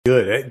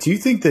Good. Do you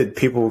think that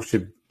people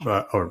should,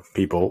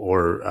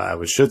 or I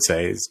should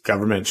say, is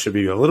government should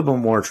be a little bit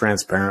more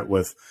transparent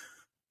with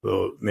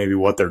maybe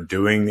what they're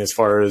doing as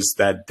far as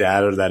that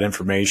data, that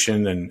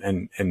information,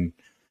 and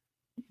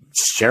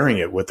sharing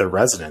it with their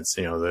residents,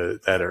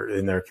 that are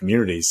in their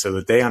communities, so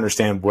that they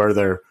understand where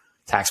their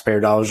taxpayer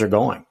dollars are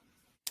going?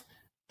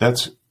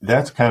 That's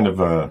kind of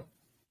a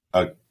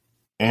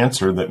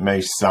answer that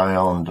may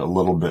sound a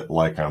little bit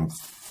like I'm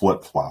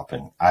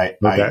flip-flopping. I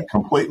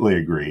completely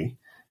agree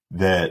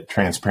that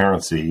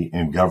transparency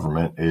in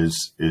government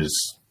is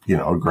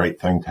a great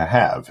thing to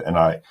have, and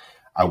I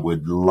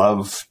would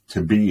love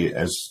to be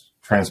as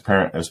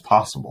transparent as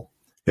possible.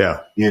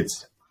 Yeah,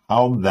 it's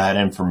how that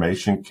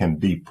information can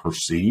be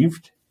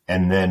perceived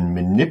and then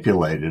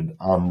manipulated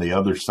on the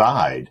other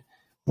side,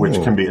 which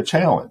can be a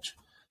challenge.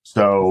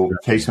 So,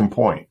 case in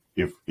point,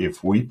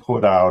 if we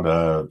put out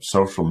a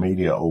social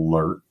media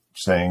alert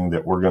saying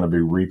that we're going to be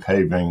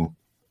repaving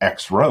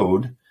X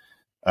road,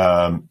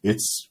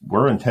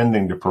 we're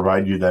intending to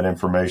provide you that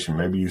information.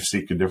 Maybe you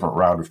seek a different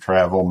route of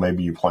travel,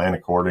 maybe you plan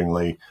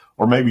accordingly,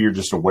 or maybe you're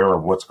just aware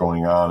of what's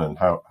going on and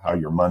how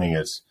your money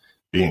is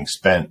being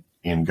spent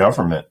in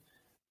government.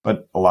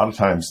 But a lot of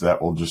times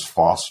that will just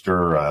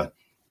foster a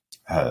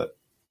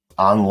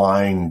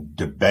online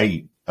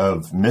debate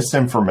of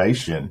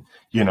misinformation.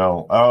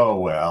 Oh,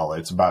 well,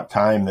 it's about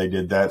time they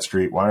did that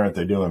street. Why aren't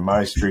they doing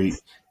my street?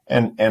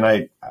 And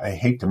I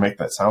hate to make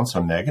that sound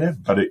so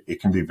negative, but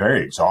it can be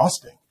very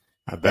exhausting.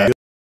 I bet.